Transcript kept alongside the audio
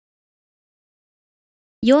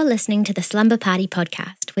You're listening to the Slumber Party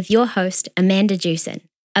podcast with your host, Amanda Jewson,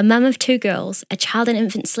 a mum of 2 girls, a child and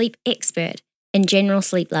infant sleep expert, and general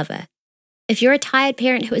sleep lover. If you're a tired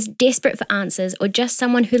parent who is desperate for answers or just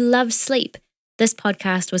someone who loves sleep, this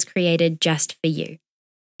podcast was created just for you.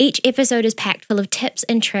 Each episode is packed full of tips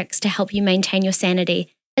and tricks to help you maintain your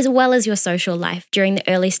sanity as well as your social life during the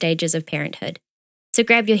early stages of parenthood. So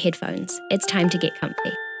grab your headphones. It's time to get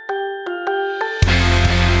comfy.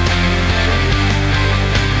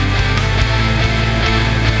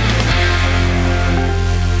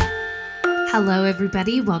 Hello,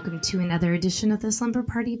 everybody. Welcome to another edition of the Slumber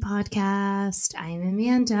Party podcast. I'm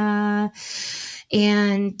Amanda,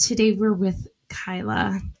 and today we're with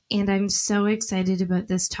Kyla, and I'm so excited about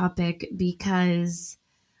this topic because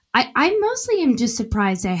I mostly am just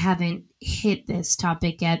surprised I haven't hit this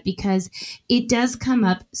topic yet because it does come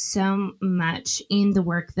up so much in the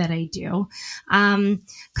work that I do.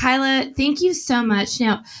 Kyla, thank you so much.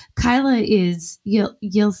 Now, Kyla is,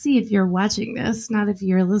 you'll see if you're watching this, not if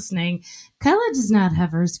you're listening, Kyla does not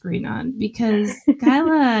have her screen on because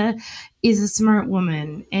Kyla is a smart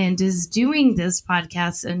woman and is doing this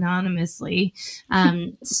podcast anonymously.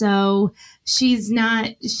 So she's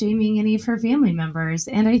not shaming any of her family members.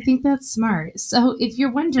 And I think that's smart. So if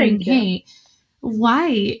you're wondering, hey,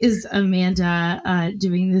 why is Amanda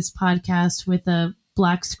doing this podcast with a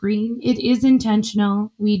black screen? It is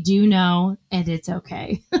intentional. We do know, and it's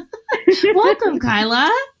okay. Welcome,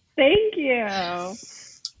 Kyla. Thank you.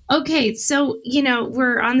 Okay, so,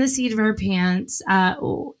 we're on the seat of our pants.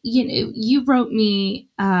 You wrote me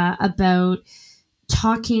about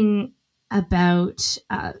talking about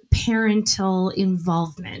parental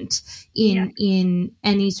involvement in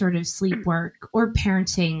any sort of sleep work or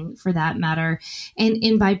parenting for that matter.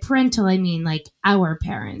 And by parental, I mean like our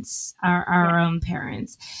parents, our own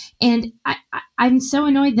parents. And I'm so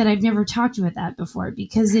annoyed that I've never talked about that before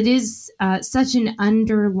because it is such an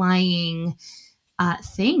underlying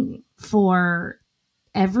thing for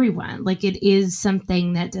everyone. Like it is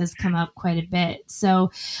something that does come up quite a bit.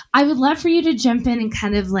 So I would love for you to jump in and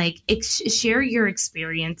kind of like share your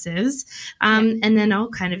experiences. And then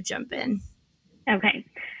I'll kind of jump in. Okay.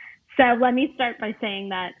 So let me start by saying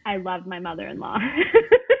that I love my mother-in-law.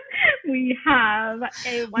 We have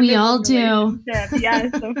a wonderful We all do.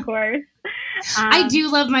 Yes, of course. I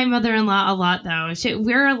do love my mother-in-law a lot, though.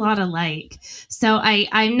 We're a lot alike. So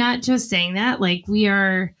I'm not just saying that. Like we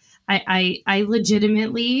are, I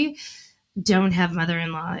legitimately don't have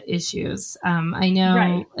mother-in-law issues. I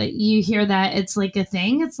know you hear that it's like a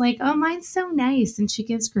thing. It's like, oh, mine's so nice. And she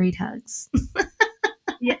gives great hugs.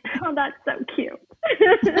 Yeah. Oh, that's so cute.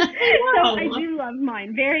 So I do love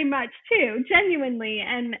mine very much too, genuinely,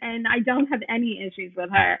 and I don't have any issues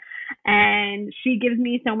with her. And she gives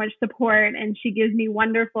me so much support, and she gives me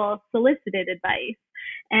wonderful solicited advice.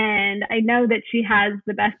 And I know that she has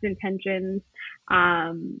the best intentions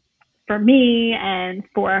for me and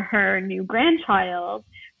for her new grandchild.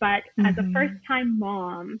 But as a first-time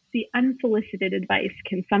mom, the unsolicited advice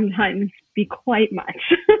can sometimes be quite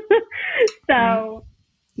much. So.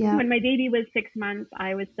 Yeah. When my baby was 6 months,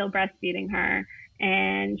 I was still breastfeeding her,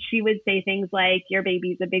 and she would say things like, your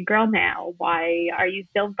baby's a big girl now. Why are you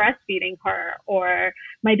still breastfeeding her? Or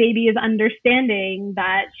my baby is understanding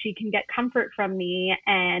that she can get comfort from me,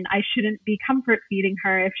 and I shouldn't be comfort feeding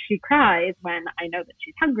her if she cries when I know that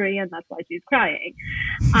she's hungry and that's why she's crying.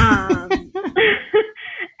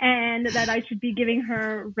 And that I should be giving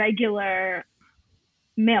her regular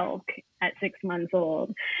milk at 6 months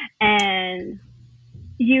old. And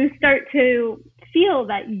you start to feel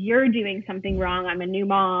that you're doing something wrong. I'm a new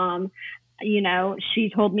mom.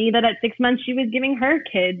 She told me that at 6 months she was giving her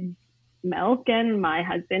kids milk and my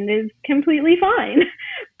husband is completely fine.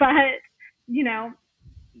 But,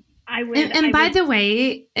 I would. And by the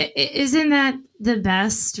way, isn't that the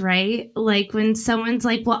best, right? Like when someone's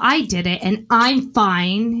like, well, I did it and I'm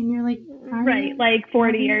fine. And you're like, right. Like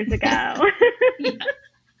 40 years ago. Yeah.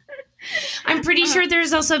 I'm pretty sure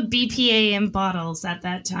there's also BPA in bottles at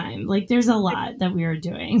that time. Like there's a lot that we were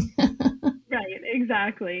doing. Right.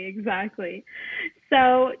 Exactly.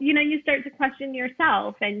 So, you start to question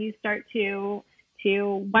yourself and you start to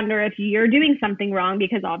wonder if you're doing something wrong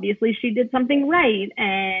because obviously she did something right.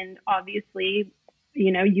 And obviously,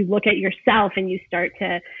 you look at yourself and you start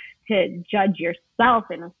to judge yourself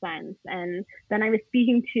in a sense. And then I was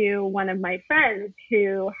speaking to one of my friends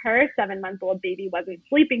who her 7-month-old baby wasn't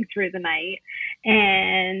sleeping through the night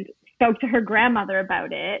and spoke to her grandmother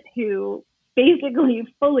about it, who basically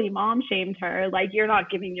fully mom shamed her. Like, you're not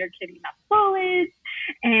giving your kid enough solids.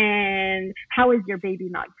 And how is your baby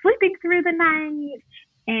not sleeping through the night?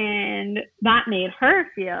 And that made her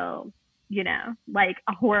feel like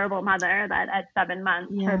a horrible mother that at 7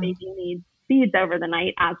 months her baby needs feeds over the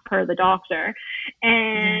night as per the doctor.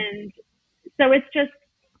 And so it's just,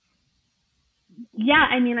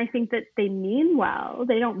 I mean, I think that they mean well.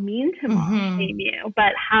 They don't mean to shame you,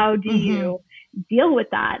 but how do you deal with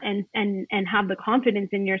that and have the confidence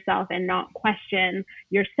in yourself and not question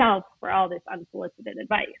yourself for all this unsolicited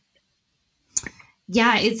advice?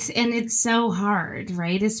 Yeah, it's so hard,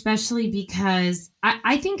 right? Especially because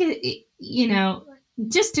I think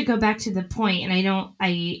just to go back to the point, and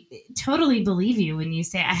I totally believe you when you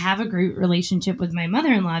say I have a great relationship with my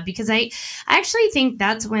mother-in-law, because I actually think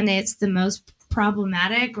that's when it's the most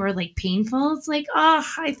problematic or like painful. It's like, oh,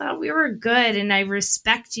 I thought we were good and I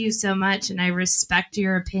respect you so much and I respect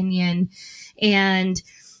your opinion. And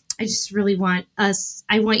I just really want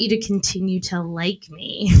you to continue to like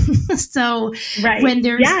me. So when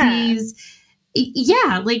there's these,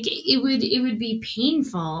 like it would be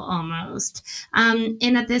painful almost.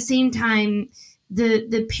 And at the same time,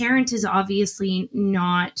 the parent is obviously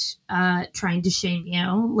not trying to shame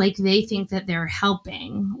you. Like they think that they're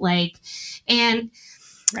helping.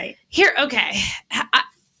 Here, okay.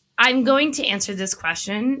 I'm going to answer this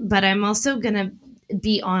question, but I'm also going to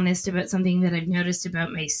be honest about something that I've noticed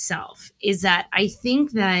about myself, is that I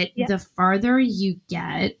think that the farther you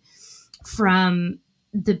get from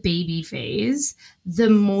the baby phase, the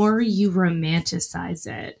more you romanticize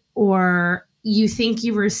it, or you think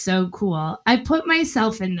you were so cool. I put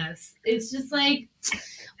myself in this. It's just like,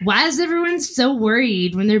 why is everyone so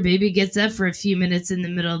worried when their baby gets up for a few minutes in the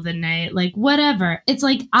middle of the night? Like, whatever. It's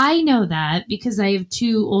like, I know that because I have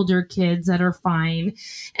 2 older kids that are fine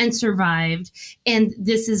and survived. And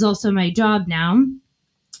this is also my job now.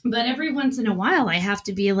 But every once in a while, I have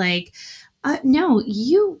to be like, no,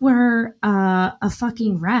 you were a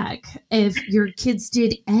fucking wreck if your kids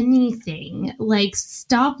did anything. Like,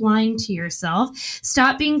 stop lying to yourself.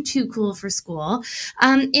 Stop being too cool for school.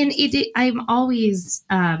 And I'm always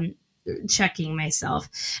checking myself.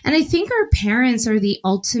 And I think our parents are the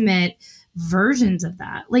ultimate versions of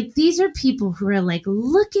that. Like, these are people who are like,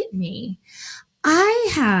 look at me. I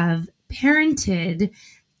have parented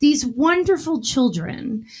these wonderful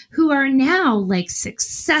children who are now like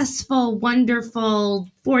successful, wonderful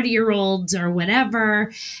 40-year-olds or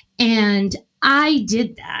whatever. And I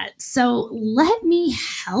did that. So let me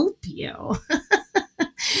help you.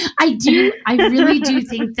 I really do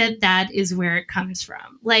think that is where it comes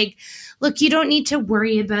from. Like, look, you don't need to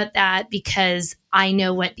worry about that because I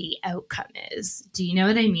know what the outcome is. Do you know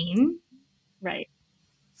what I mean? Right.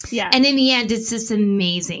 Yeah. And in the end, it's this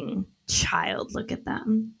amazing child. Look at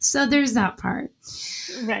them. So there's that part.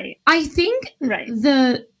 Right. I think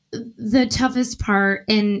the toughest part,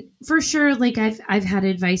 and for sure, like I've had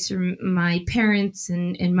advice from my parents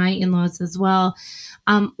and my in-laws as well.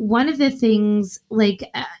 One of the things, like,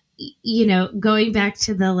 going back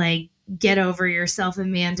to the, like, get over yourself,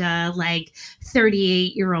 Amanda, like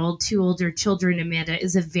 38-year-old, 2 older children, Amanda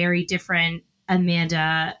is a very different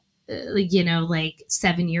Amanda, like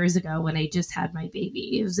 7 years ago when I just had my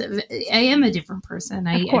baby. I am a different person.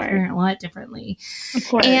 I parent a lot differently. Of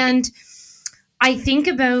course. And I think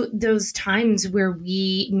about those times where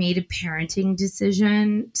we made a parenting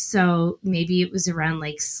decision. So maybe it was around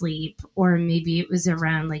like sleep, or maybe it was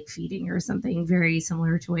around like feeding or something very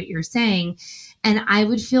similar to what you're saying. And I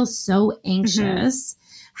would feel so anxious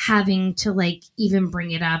having to like even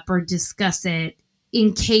bring it up or discuss it,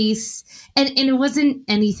 in case, and it wasn't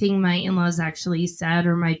anything my in-laws actually said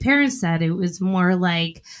or my parents said. It was more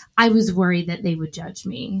like I was worried that they would judge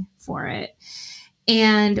me for it.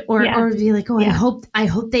 And, or be like, I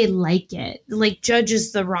hope they like it. Like, judge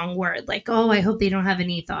is the wrong word. Like, I hope they don't have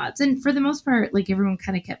any thoughts. And for the most part, like, everyone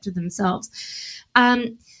kind of kept to themselves.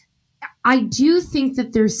 I do think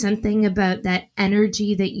that there's something about that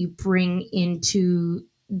energy that you bring into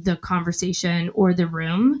the conversation or the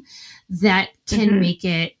room that can make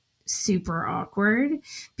it super awkward,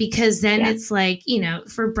 because then it's like,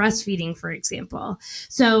 for breastfeeding, for example.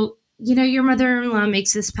 So, your mother-in-law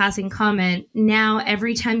makes this passing comment. Now,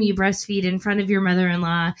 every time you breastfeed in front of your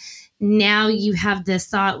mother-in-law, now you have this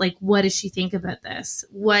thought, like, what does she think about this?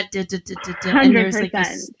 What did. And there's like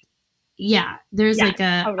this, there's like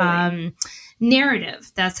a totally.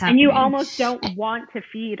 Narrative that's happening. And you almost don't want to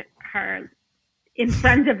feed her in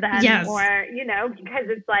front of them, or, because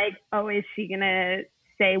it's like, is she going to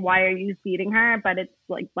say, why are you feeding her? But it's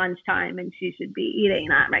like lunchtime and she should be eating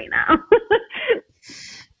that right now.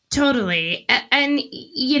 Totally. And,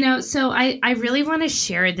 so I really want to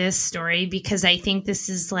share this story because I think this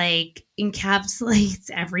is like encapsulates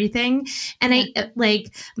everything. And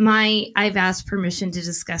I've asked permission to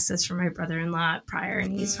discuss this from my brother-in-law prior,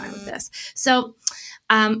 and he's fine with this. So,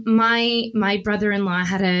 my brother-in-law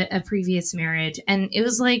had a previous marriage, and it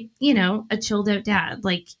was like, a chilled out dad.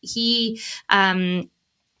 Like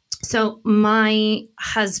so my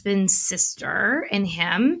husband's sister and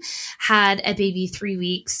him had a baby 3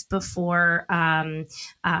 weeks before I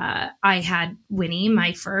had Winnie,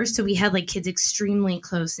 my first. So we had like kids extremely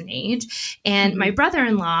close in age. And my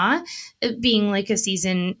brother-in-law, being like a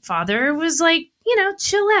seasoned father, was like,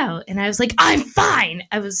 chill out. And I was like, I'm fine.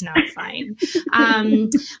 I was not fine.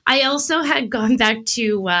 I also had gone back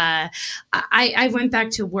to, I went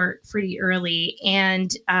back to work pretty early,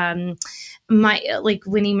 and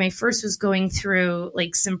Winnie, my first, was going through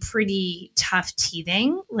like some pretty tough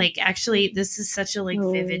teething. Like, actually, this is such a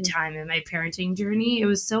vivid time in my parenting journey. It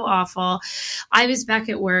was so awful. I was back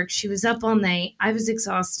at work. She was up all night. I was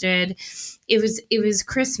exhausted. It was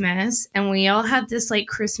Christmas, and we all had this like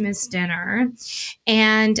Christmas dinner.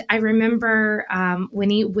 And I remember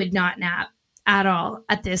Winnie would not nap at all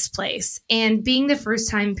at this place. And being the first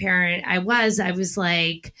time parent I was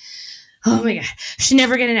like, oh my God, she's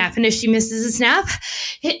never going to nap. And if she misses a snap,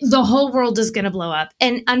 the whole world is going to blow up.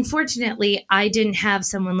 And unfortunately, I didn't have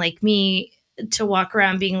someone like me to walk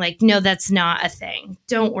around being like, no, that's not a thing.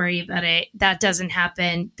 Don't worry about it. That doesn't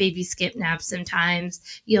happen. Baby skip naps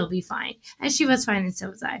sometimes. You'll be fine. And she was fine, and so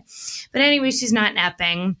was I. But anyway, she's not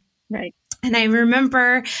napping. Right. And I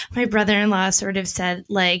remember my brother-in-law sort of said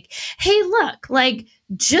like, hey, look, like,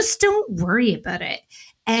 just don't worry about it.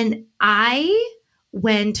 And I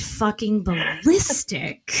went fucking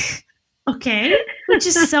ballistic. Okay. Which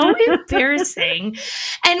is so embarrassing.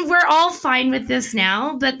 And we're all fine with this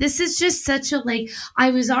now. But this is just such a I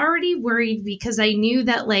was already worried because I knew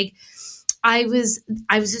that I was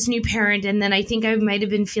this new parent. And then I think I might have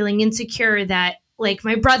been feeling insecure that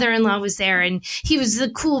my brother-in-law was there and he was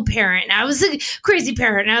the cool parent. And I was the crazy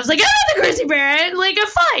parent. And I was like, I'm not the crazy parent. I'm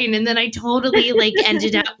fine. And then I totally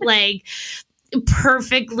ended up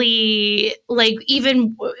perfectly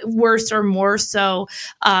even worse or more so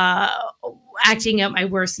acting out my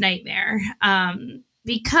worst nightmare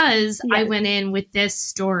because I went in with this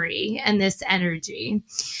story and this energy.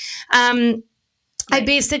 I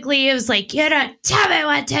basically was like, you don't tell me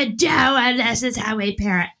what to do, and this is how we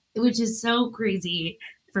parent, which is so crazy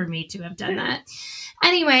for me to have done that.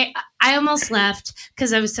 Anyway, I almost left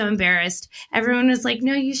because I was so embarrassed. Everyone was like,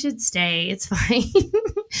 no, you should stay. It's fine.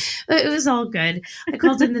 It was all good. I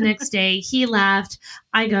called him the next day. He laughed.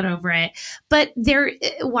 I got over it. But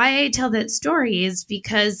why I tell that story is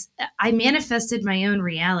because I manifested my own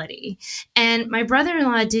reality. And my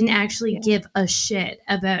brother-in-law didn't actually give a shit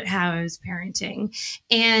about how I was parenting.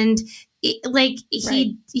 And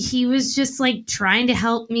he was just trying to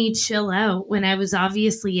help me chill out when I was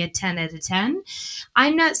obviously a 10 out of 10.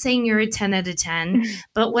 I'm not saying you're a 10 out of 10,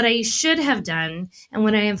 but what I should have done and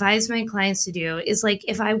what I advise my clients to do is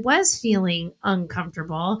if I was feeling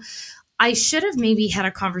uncomfortable, I should have maybe had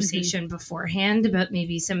a conversation beforehand about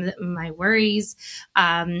maybe some of my worries.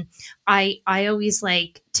 I always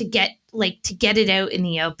like to get it out in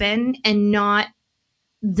the open and not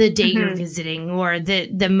the day you're visiting or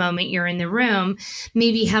the moment you're in the room.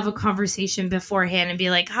 Maybe have a conversation beforehand and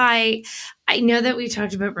be like, hi, I know that we've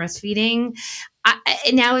talked about breastfeeding.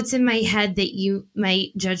 Now it's in my head that you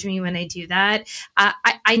might judge me when I do that.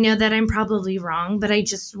 I know that I'm probably wrong, but I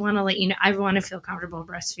just want to let you know, I want to feel comfortable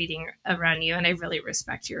breastfeeding around you. And I really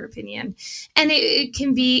respect your opinion. And it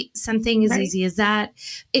can be something as easy as that.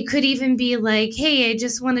 It could even be like, hey, I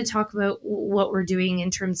just want to talk about what we're doing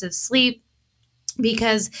in terms of sleep.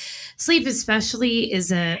 Because sleep especially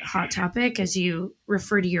is a hot topic, as you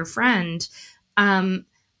refer to your friend.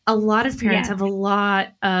 A lot of parents have a lot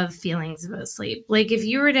of feelings about sleep. If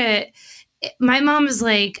you were to, my mom is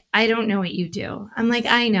like, I don't know what you do. I'm like,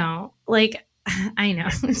 I know. I know.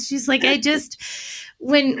 She's like,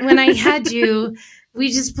 when I had you,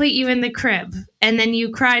 we just put you in the crib and then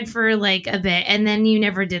you cried for a bit and then you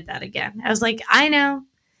never did that again. I was like, I know.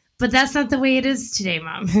 But that's not the way it is today,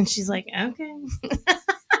 Mom. And she's like, okay.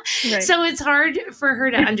 Right. So it's hard for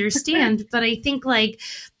her to understand. But I think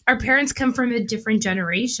our parents come from a different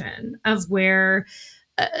generation of where,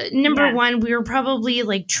 number one, we were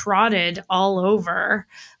probably trotted all over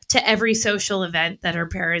to every social event that our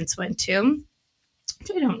parents went to,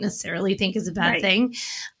 which I don't necessarily think is a bad thing.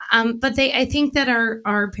 But I think that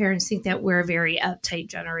our parents think that we're a very uptight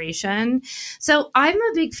generation. So I'm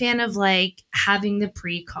a big fan of like having the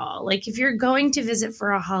pre-call. Like if you're going to visit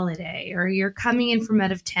for a holiday or you're coming in from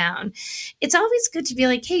out of town, it's always good to be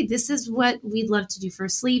like, hey, this is what we'd love to do for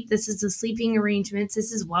sleep. This is the sleeping arrangements.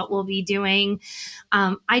 This is what we'll be doing.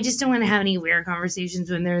 I just don't want to have any weird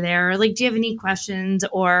conversations when they're there. Or like, do you have any questions?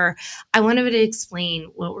 Or I want to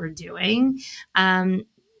explain what we're doing.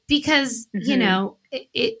 Because, you know,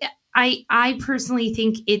 I personally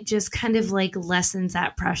think it just kind of like lessens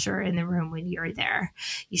that pressure in the room when you're there.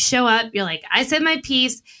 You show up, you're like, I said my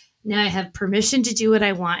piece. Now I have permission to do what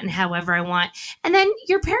I want and however I want. And then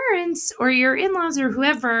your parents or your in-laws or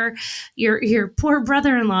whoever, your poor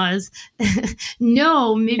brother-in-laws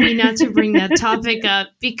know maybe not to bring that topic up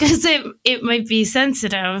because it might be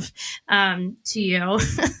sensitive to you.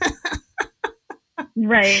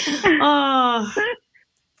 Right. Oh,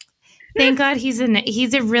 thank God he's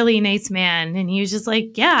a really nice man. And he was just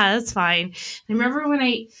like, yeah, that's fine. I remember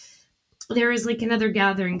when there was like another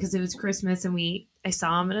gathering because it was Christmas and I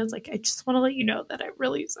saw him and I was like, I just want to let you know that I'm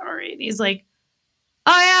really sorry. And he's like,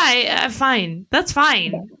 oh yeah, fine. That's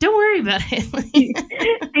fine. Don't worry about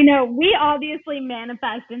it. I know we obviously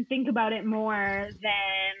manifest and think about it more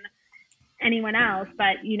than anyone else,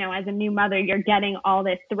 but you know, as a new mother, you're getting all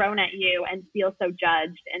this thrown at you and feel so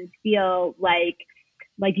judged and feel like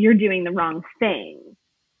you're doing the wrong thing.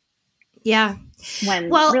 Yeah.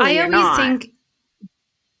 When really I you're always not. think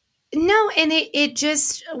no, and it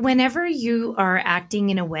just whenever you are acting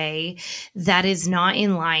in a way that is not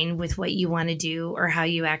in line with what you want to do or how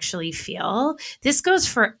you actually feel, this goes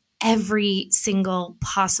for every single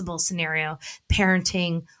possible scenario,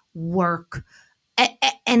 parenting, work,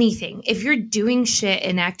 anything. If you're doing shit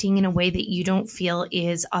and acting in a way that you don't feel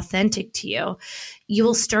is authentic to you, you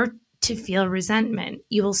will start to feel resentment.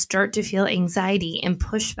 You will start to feel anxiety and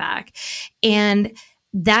pushback. And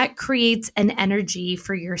that creates an energy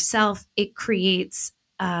for yourself. It creates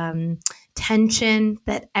tension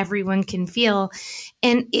that everyone can feel.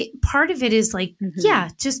 And part of it is like, yeah,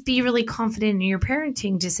 just be really confident in your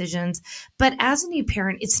parenting decisions. But as a new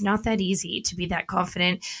parent, it's not that easy to be that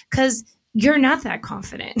confident because you're not that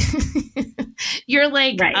confident. You're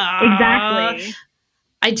like, right, exactly.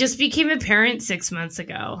 I just became a parent 6 months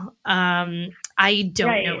ago. I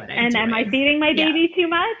don't know what I'm doing. Am I feeding my baby too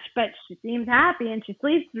much? But she seems happy and she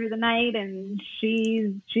sleeps through the night and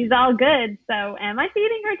she's all good. So am I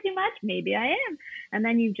feeding her too much? Maybe I am. And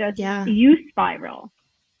then you spiral.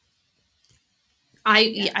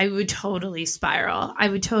 I would totally spiral.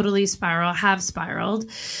 Have spiraled.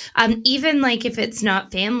 Even like if it's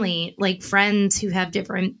not family, like friends who have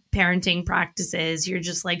different parenting practices, you're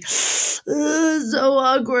just like, so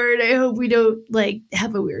awkward. I hope we don't like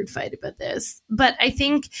have a weird fight about this. But I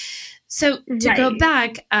think, so to go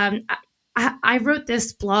back, I wrote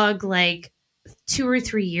this blog like 2 or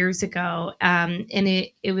 3 years ago. And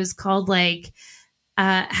it was called like,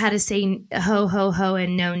 how to say ho, ho, ho,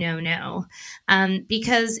 and no, no, no.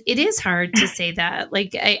 Because it is hard to say that.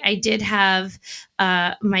 Like I did have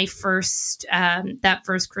my first, that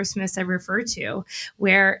first Christmas I refer to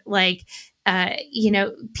where like, you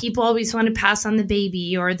know, people always want to pass on the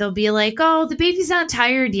baby or they'll be like, oh, the baby's not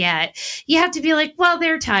tired yet. You have to be like, well,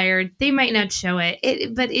 they're tired. They might not show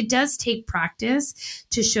it. But it does take practice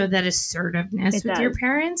to show that assertiveness with your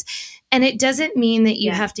parents. And it doesn't mean that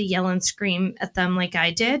you have to yell and scream at them like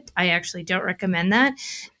I did. I actually don't recommend that.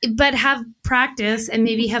 But have practice and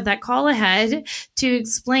maybe have that call ahead to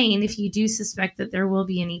explain if you do suspect that there will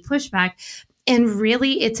be any pushback. And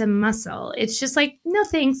really, it's a muscle. It's just like, no,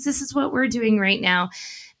 thanks. This is what we're doing right now.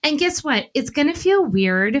 And guess what? It's going to feel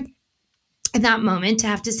weird in that moment to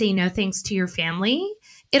have to say no thanks to your family.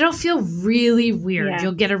 It'll feel really weird. Yeah.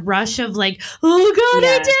 You'll get a rush of like, oh God,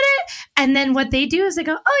 I did it. And then what they do is they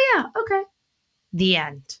go, oh yeah, okay. The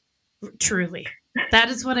end. Truly. That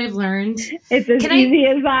is what I've learned. It's as easy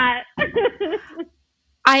as that.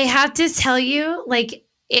 I have to tell you, like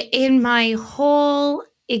in my whole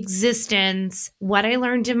existence, what I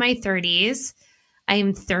learned in my 30s, I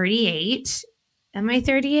am 38. Am I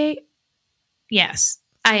 38? Yes.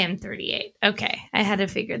 I am 38. Okay. I had to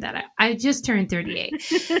figure that out. I just turned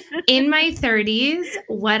 38. In my 30s,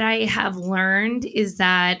 what I have learned is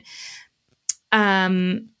that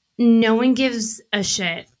no one gives a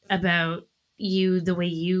shit about you the way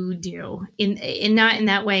you do. In not in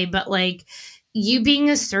that way, but like you being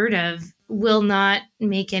assertive will not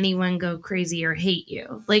make anyone go crazy or hate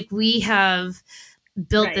you. Like we have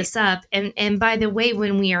built this up. And by the way,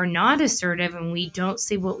 when we are not assertive and we don't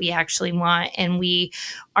say what we actually want and we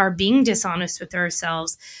are being dishonest with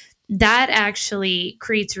ourselves, that actually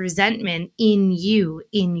creates resentment in you,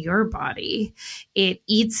 in your body. It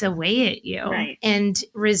eats away at you. Right. And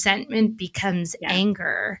resentment becomes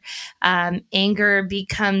anger. Anger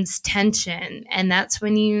becomes tension. And that's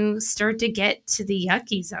when you start to get to the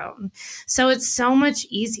yucky zone. So it's so much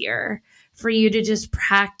easier for you to just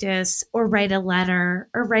practice or write a letter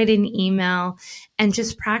or write an email and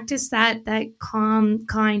just practice that calm,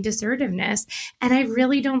 kind assertiveness. And I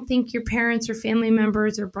really don't think your parents or family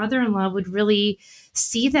members or brother-in-law would really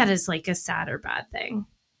see that as like a sad or bad thing.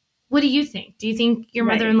 What do you think? Do you think your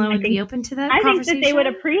mother-in-law would be open to that conversation? I think that they would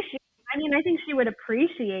appreciate, I think she would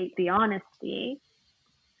appreciate the honesty.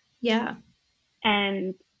 Yeah.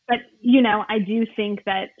 But, you know, I do think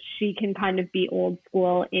that she can kind of be old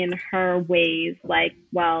school in her ways, like,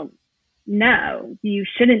 well, no, you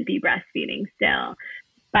shouldn't be breastfeeding still.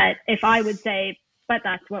 But if I would say, but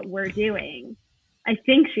that's what we're doing, I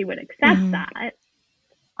think she would accept that.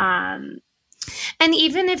 And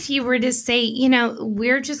even if you were to say, you know,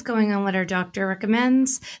 we're just going on what our doctor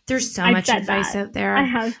recommends, there's so much advice out there. I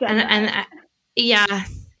have said that. And yeah,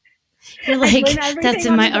 you're like, that's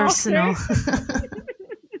in my arsenal.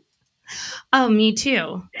 Oh, me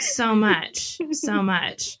too. So much, so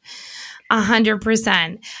much.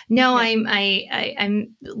 100%. No,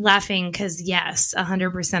 I'm laughing because yes,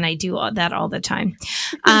 100%. I do that all the time.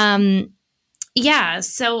 Yeah.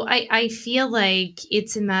 So I feel like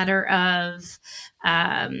it's a matter of,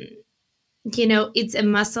 you know, it's a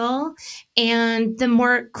muscle, and the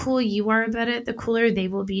more cool you are about it, the cooler they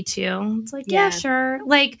will be too. It's like, yeah, sure.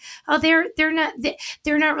 Like, oh, they're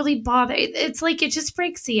not really bothered. It's like, it just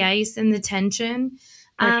breaks the ice and the tension.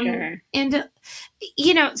 Sure. And,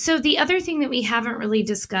 you know, so the other thing that we haven't really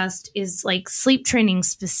discussed is like sleep training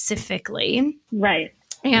specifically. Right.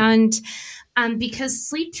 And, because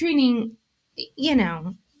sleep training, you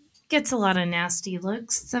know, gets a lot of nasty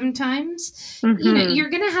looks sometimes. You know, you're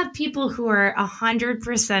going to have people who are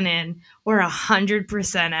 100% in or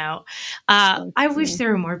 100% out. I wish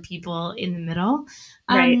there were more people in the middle.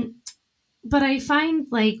 Right. But I find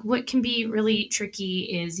like what can be really tricky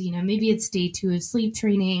is, you know, maybe it's day 2 of sleep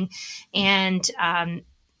training and,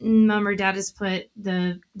 mom or dad has put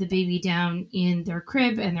the baby down in their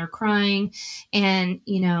crib and they're crying, and,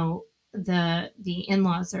 you know, the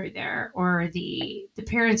in-laws are there or the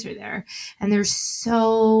parents are there, and there's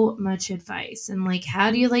so much advice and like,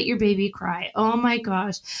 how do you let your baby cry? Oh my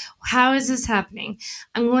gosh, how is this happening?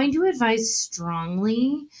 I'm going to advise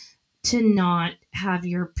strongly to not have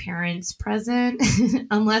your parents present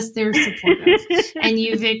unless they're supportive and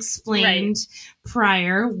you've explained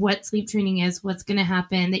prior what sleep training is, what's going to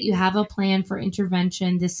happen, that you have a plan for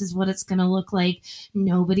intervention. This is what it's going to look like.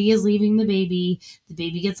 Nobody is leaving the baby. The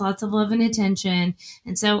baby gets lots of love and attention.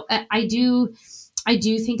 And so I do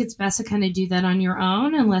think it's best to kind of do that on your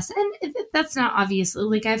own, and that's not obviously,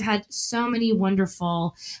 like, I've had so many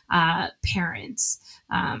wonderful parents,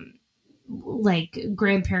 like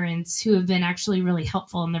grandparents who have been actually really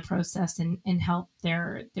helpful in the process and help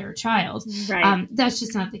their child. Right. That's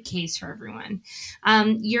just not the case for everyone. I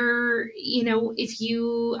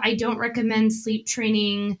don't recommend sleep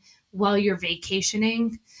training while you're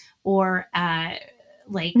vacationing or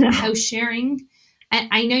house sharing.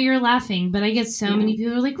 I know you're laughing, but I get so many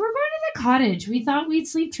people who are like, we're going to the cottage. We thought we'd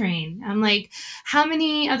sleep train. I'm like, how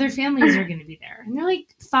many other families are going to be there? And they're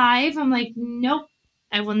like, 5. I'm like, nope.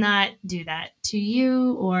 I will not do that to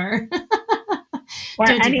you or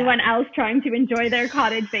anyone else trying to enjoy their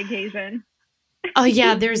cottage vacation. Oh,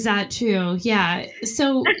 yeah, there's that too. Yeah.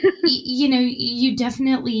 So, you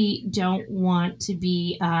definitely don't want to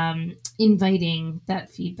be inviting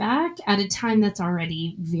that feedback at a time that's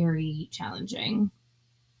already very challenging.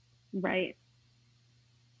 Right.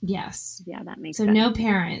 Yes. Yeah, that makes sense. So no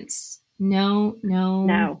parents. No.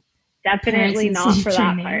 Definitely not for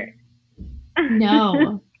that part.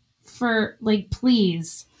 No, for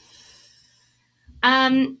please.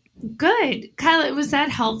 Good. Kyla, was that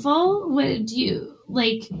helpful? What do you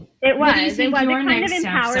like? It was. What do you think It your kind next of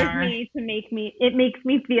empowers steps are? me to it makes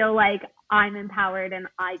me feel like I'm empowered and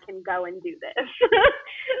I can go and do this.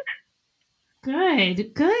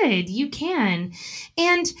 Good. You can.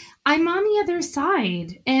 And I'm on the other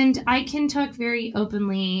side, and I can talk very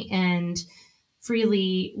openly and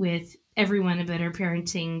freely with everyone about our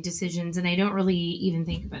parenting decisions, and I don't really even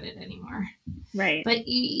think about it anymore. Right. But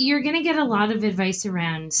you're going to get a lot of advice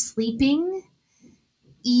around sleeping,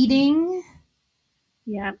 eating.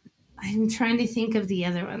 Yeah. I'm trying to think of the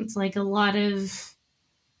other ones. Like, a lot of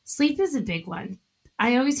sleep is a big one.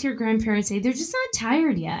 I always hear grandparents say they're just not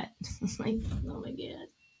tired yet. I'm like, oh my God.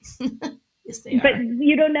 Yes, they are. But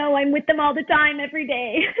you don't know, I'm with them all the time, every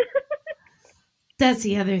day. That's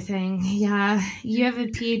the other thing. Yeah. You have a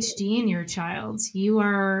PhD in your child. You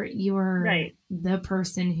are right. the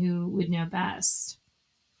person who would know best.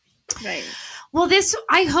 Right. Well,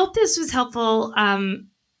 I hope this was helpful.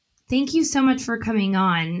 Thank you so much for coming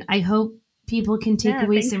on. I hope people can take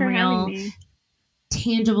away some real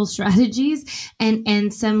tangible strategies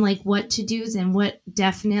and some like what to do's and what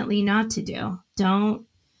definitely not to do. Don't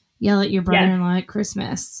yell at your brother-in-law at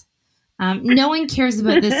Christmas. No one cares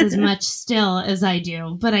about this as much still as I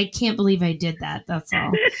do, but I can't believe I did that. That's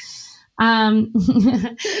all.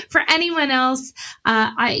 For anyone else,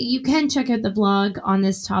 you can check out the blog on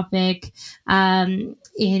this topic. I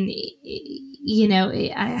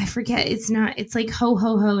forget, it's like ho,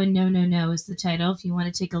 ho, ho, and no, no, no is the title. If you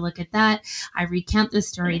want to take a look at that, I recount the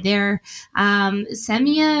story there. Send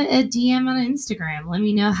me a DM on Instagram. Let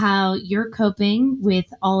me know how you're coping with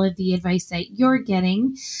all of the advice that you're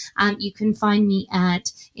getting. You can find me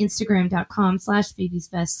at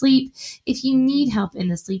Instagram.com/babiesbestsleep. If you need help in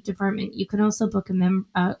the sleep department, you can also book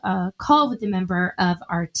a call with a member of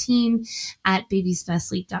our team at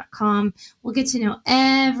babiesbestsleep.com. We'll get to know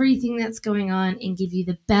everything that's going on and give you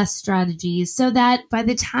the best strategies so that by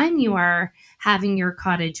the time you are having your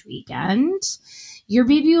cottage weekend, your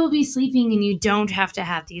baby will be sleeping and you don't have to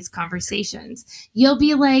have these conversations. You'll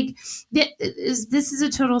be like, this is a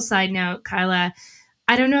total side note, Kyla.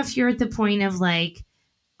 I don't know if you're at the point of like,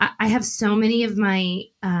 I have so many of my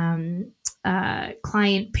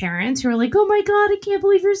client parents who are like, oh my God, I can't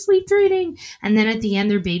believe you're sleep training. And then at the end,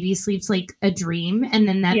 their baby sleeps like a dream. And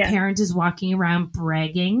then that parent is walking around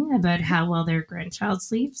bragging about how well their grandchild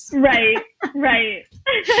sleeps. Right, right.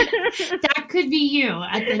 That could be you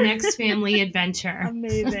at the next family adventure.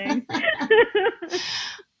 Amazing.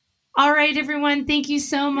 All right, everyone. Thank you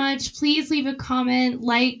so much. Please leave a comment,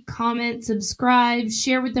 comment, subscribe,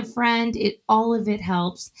 share with a friend. All of it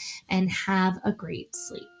helps. And have a great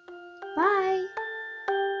sleep. Bye.